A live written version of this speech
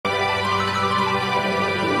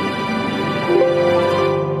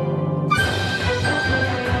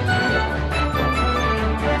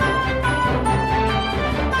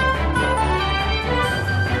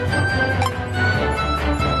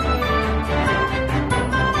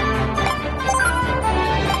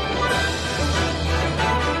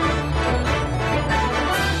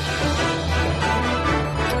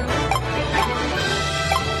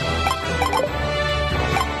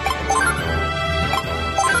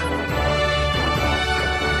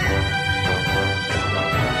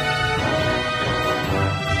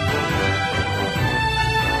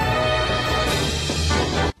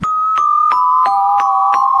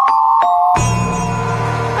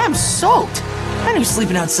I knew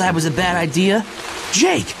sleeping outside was a bad idea.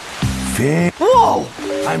 Jake! Finn. Whoa!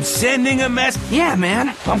 I'm sending a mess. Yeah,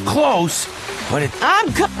 man. I'm close, but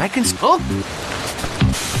I can. Oh!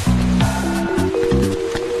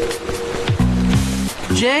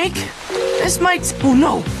 Jake? This might... Oh,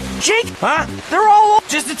 no. Jake? Huh? They're all...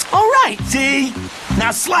 Just it's all right. See?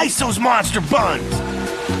 Now slice those monster buns.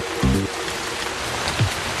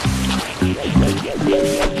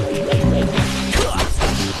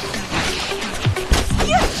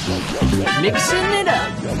 Mixing it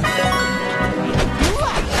up.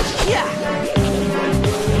 Yeah.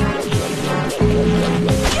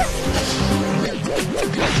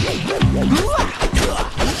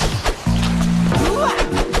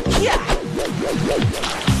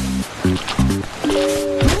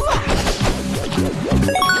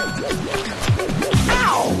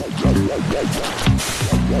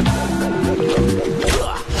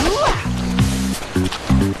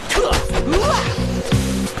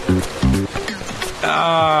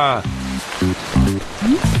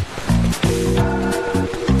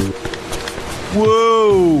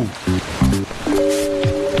 Whoa!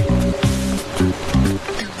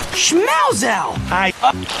 Schmalzow!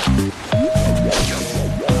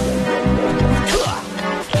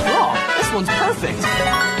 Oh, this one's perfect.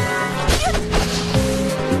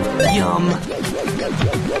 Yum.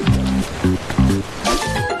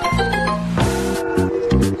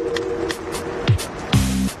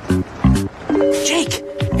 Jake,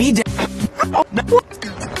 he did. Oh, no.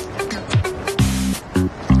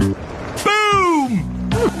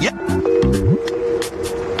 Boom! Yep.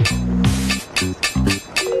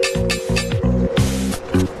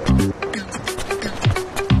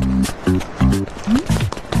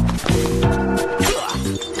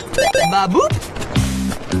 Ba-boop.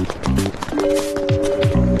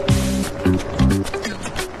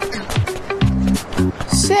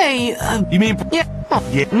 Say, You mean? yeah. Oh,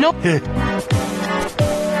 Yeah. nope.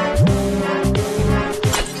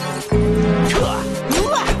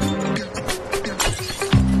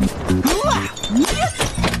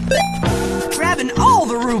 Grabbing all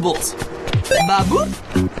the rubles. Ba-boop.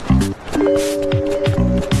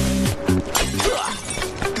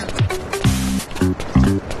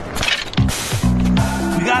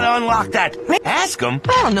 We gotta unlock that. Ask him.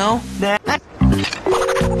 I don't know. Nah.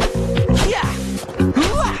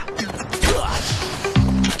 Yeah.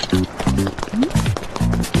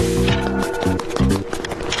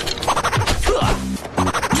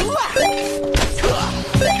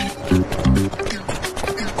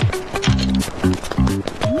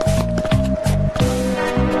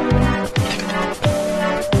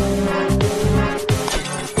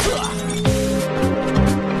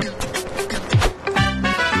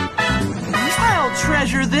 I'll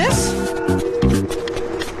treasure this.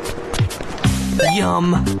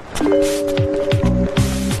 Yum.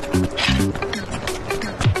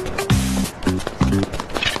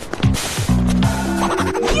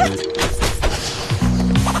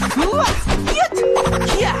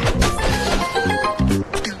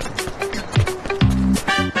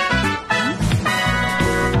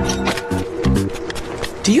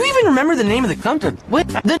 Do you even remember the name of the company? What?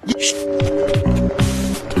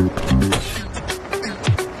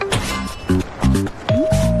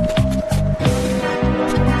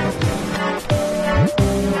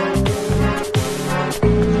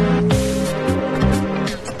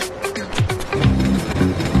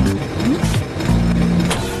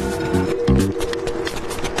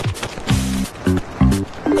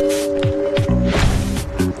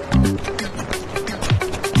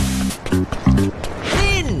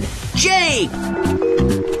 Jake!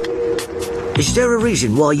 Is there a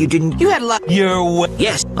reason why you didn't... You had a lot. Your way.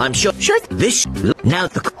 Yes, I'm sure. Sure. This... Now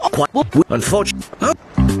the... Quite... Unfortunately... Oh.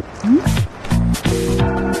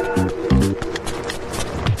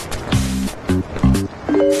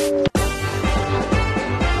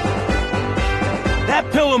 That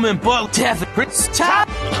Pillowman bug. Definitely. Stop.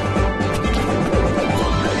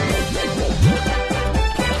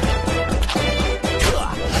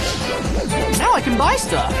 Now I can buy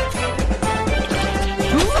stuff.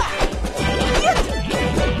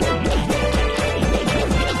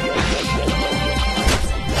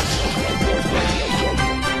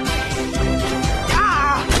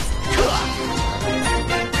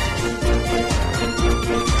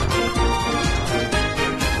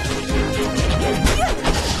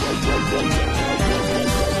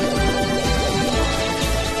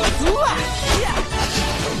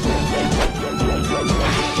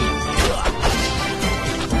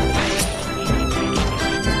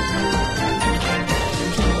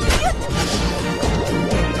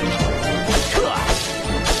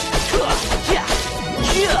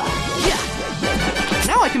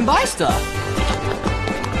 buy stuff.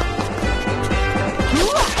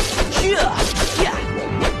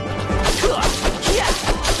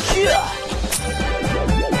 Yeah.